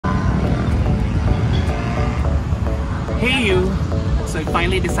Hey you! So I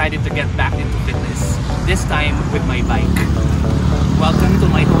finally decided to get back into fitness, this time with my bike. Welcome to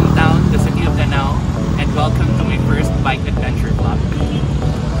my hometown, the city of Danao, and welcome to my first bike adventure vlog.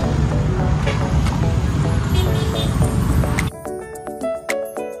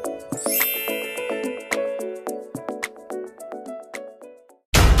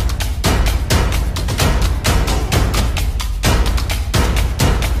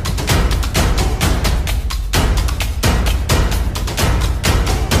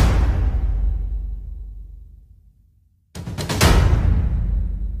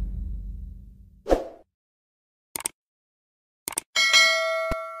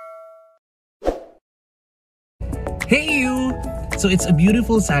 Hey you! So it's a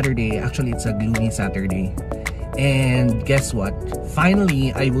beautiful Saturday. Actually, it's a gloomy Saturday. And guess what?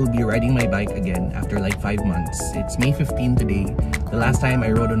 Finally, I will be riding my bike again after like 5 months. It's May 15 today. The last time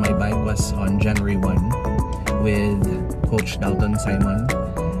I rode on my bike was on January 1 with Coach Dalton Simon.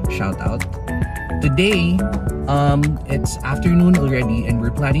 Shout out. Today, it's afternoon already and we're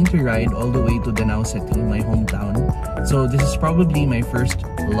planning to ride all the way to Danao City, my hometown. So this is probably my first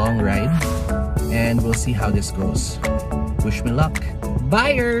long ride. And we'll see how this goes. Wish me luck.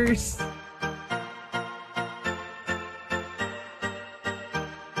 Buyers!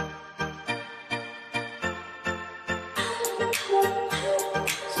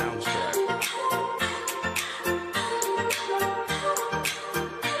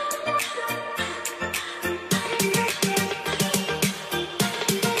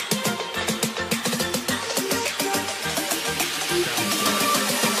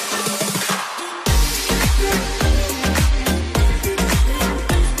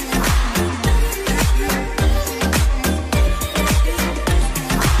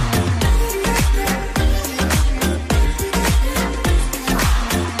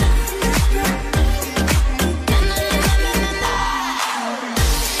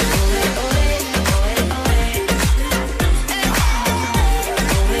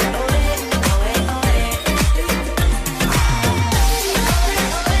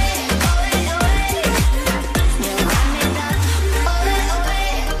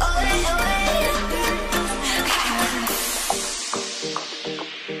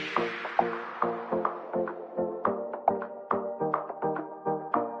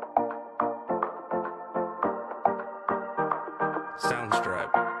 Soundstrap.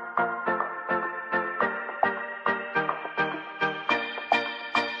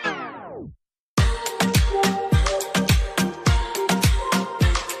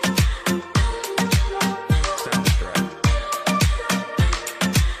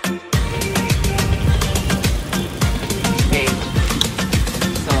 Okay,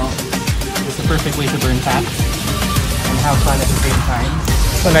 so it's the perfect way to burn fat and have fun at the same time.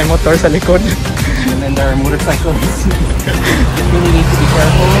 May motor sa likod. And then there are motorcycles. You really need to be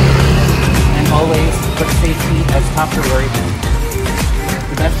careful and always put safety as top priority.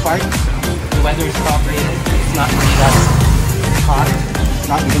 The best part, the weather is cooperating. It's not really that hot,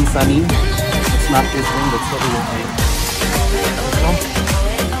 not even sunny. It's not drizzling, but still okay. Let's go.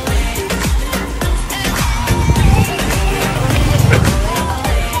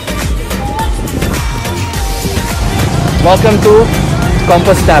 Welcome to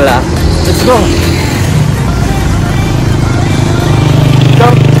Compostela. Let's go.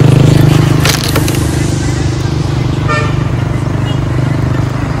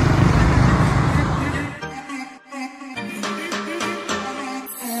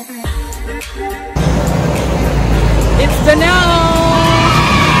 It's Danao!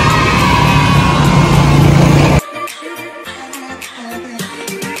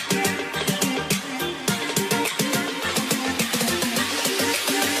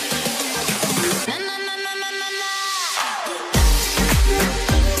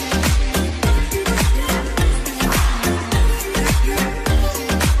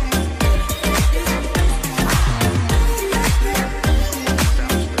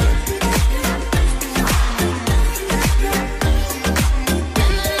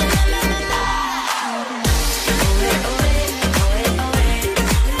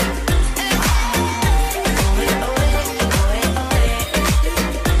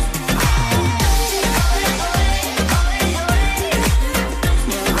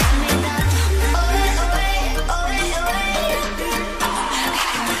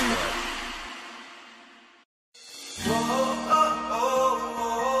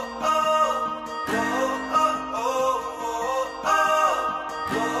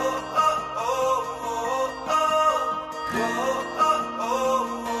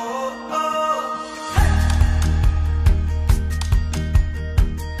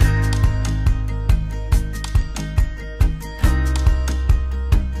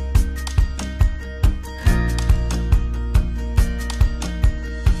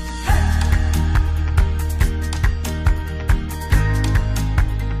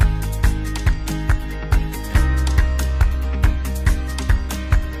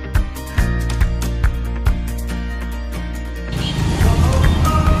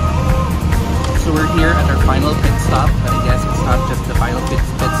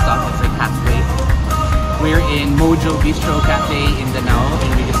 we're in MOJO Bistro Cafe in Danao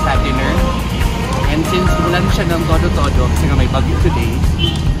and we just had dinner. And since ulan siya ng todo-todo kasi nga may bagyo today,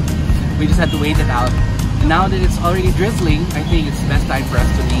 we just had to wait it out. And now that it's already drizzling, I think it's the best time for us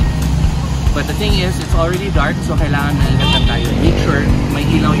to leave. But the thing is, it's already dark, so kailangan maingat lang tayo. Make sure may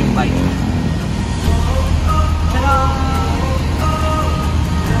ilaw yung bike. Ta-da!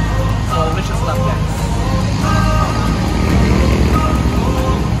 So, wish us luck, guys.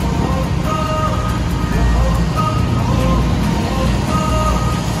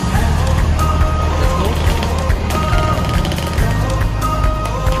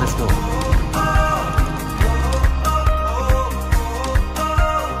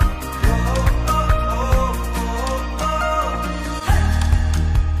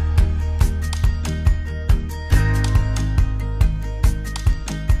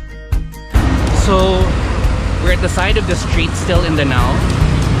 So, we're at the side of the street still in Danao,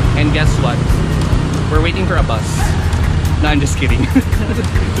 and guess what? We're waiting for a bus. No, I'm just kidding.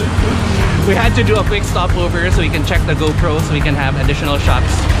 We had to do a quick stopover so we can check the GoPro so we can have additional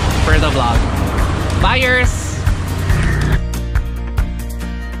shots for the vlog. Buyers!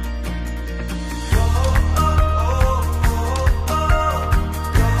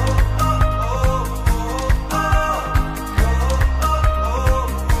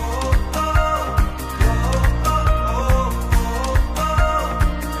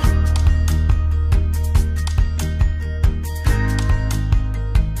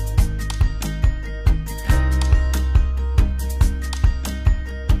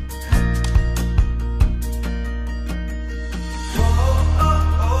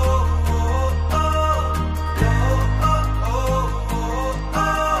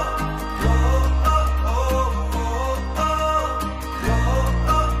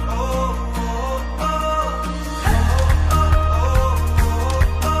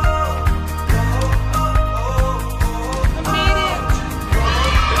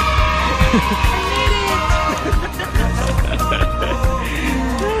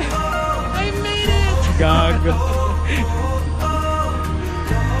 I made it! Gag.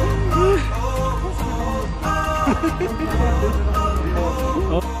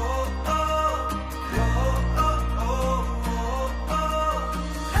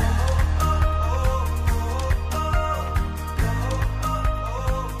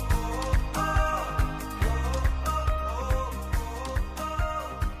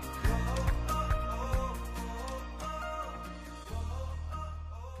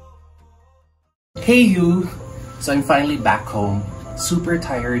 Hey you! So I'm finally back home. Super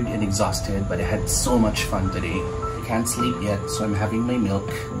tired and exhausted, but I had so much fun today. I can't sleep yet, so I'm having my milk.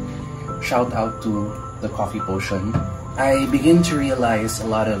 Shout out to the coffee potion. I begin to realize a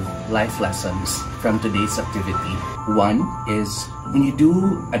lot of life lessons from today's activity. One is when you do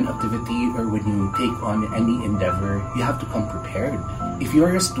an activity or when you take on any endeavor, you have to come prepared. If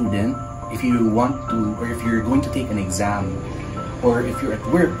you're a student, if you want to, or if you're going to take an exam, or if you're at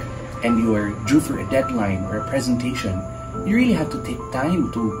work, and you're due for a deadline or a presentation, you really have to take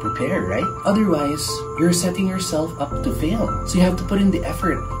time to prepare, right? Otherwise, you're setting yourself up to fail. So you have to put in the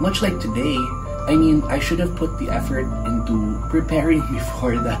effort. Much like today, I mean, I should have put the effort into preparing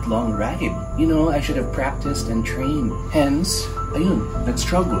before that long ride. You know, I should have practiced and trained. Hence, ayun,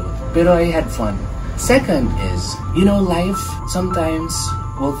 nag-struggle. Pero I had fun. Second is, you know, life sometimes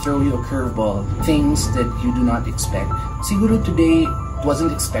will throw you a curveball. Things that you do not expect. Siguro today, it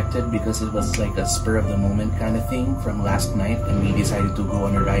wasn't expected because it was like a spur of the moment kind of thing from last night and we decided to go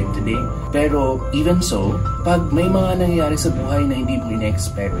on a ride today. Pero even so, pag may mga nangyayari sa buhay na hindi mo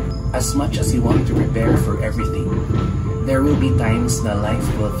ina-expect, as much as you want to prepare for everything, there will be times na life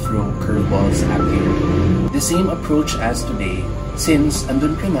will throw curveballs at you. The same approach as today. Since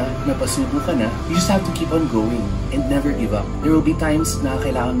andun ka na, napasubo ka na, you just have to keep on going and never give up. There will be times na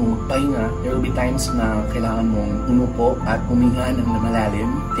kailangan mong magpahinga. There will be times na kailangan mong umupo at huminga ng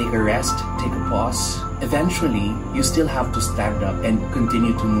malalim. Take a rest, take a pause. Eventually, you still have to stand up and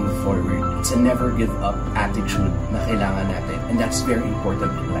continue to move forward. It's a never give up attitude na kailangan natin. And that's very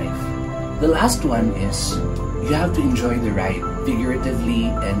important in life. The last one is, you have to enjoy the ride, figuratively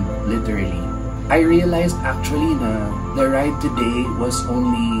and literally. I realized actually na the ride today was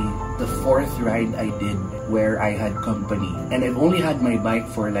only the 4th ride I did where I had company. And I've only had my bike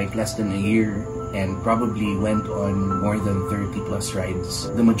for like less than a year and probably went on more than 30 plus rides,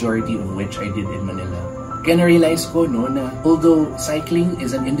 the majority of which I did in Manila. Kaya na-realize ko no, na although cycling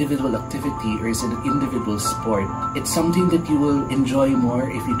is an individual activity or is an individual sport, it's something that you will enjoy more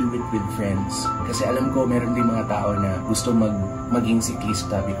if you do it with friends. Kasi alam ko meron din mga tao na gusto maging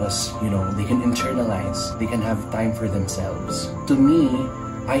siklista because, you know, they can internalize, they can have time for themselves. To me,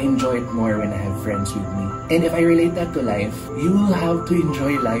 I enjoy it more when I have friends with me. And if I relate that to life, you will have to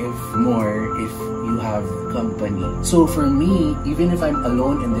enjoy life more if you have company. So for me, even if I'm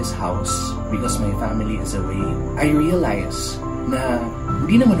alone in this house because my family is away, I realize na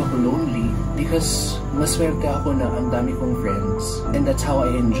hindi naman ako lonely because maswerte ako na ang dami kong friends, and that's how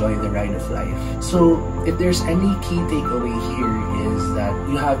I enjoy the ride of life. So if there's any key takeaway here is that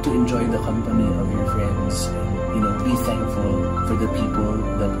you have to enjoy the company of your friends and, you know, be thankful for the people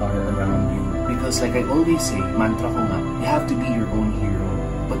that are around you. Because like I always say, mantra ko nga, you have to be your own hero.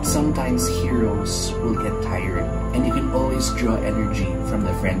 But sometimes heroes will get tired, and you can always draw energy from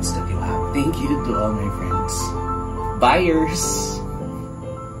the friends that you have. Thank you to all my friends. Buyers!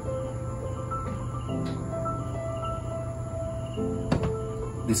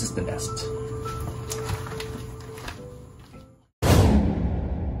 This is the best.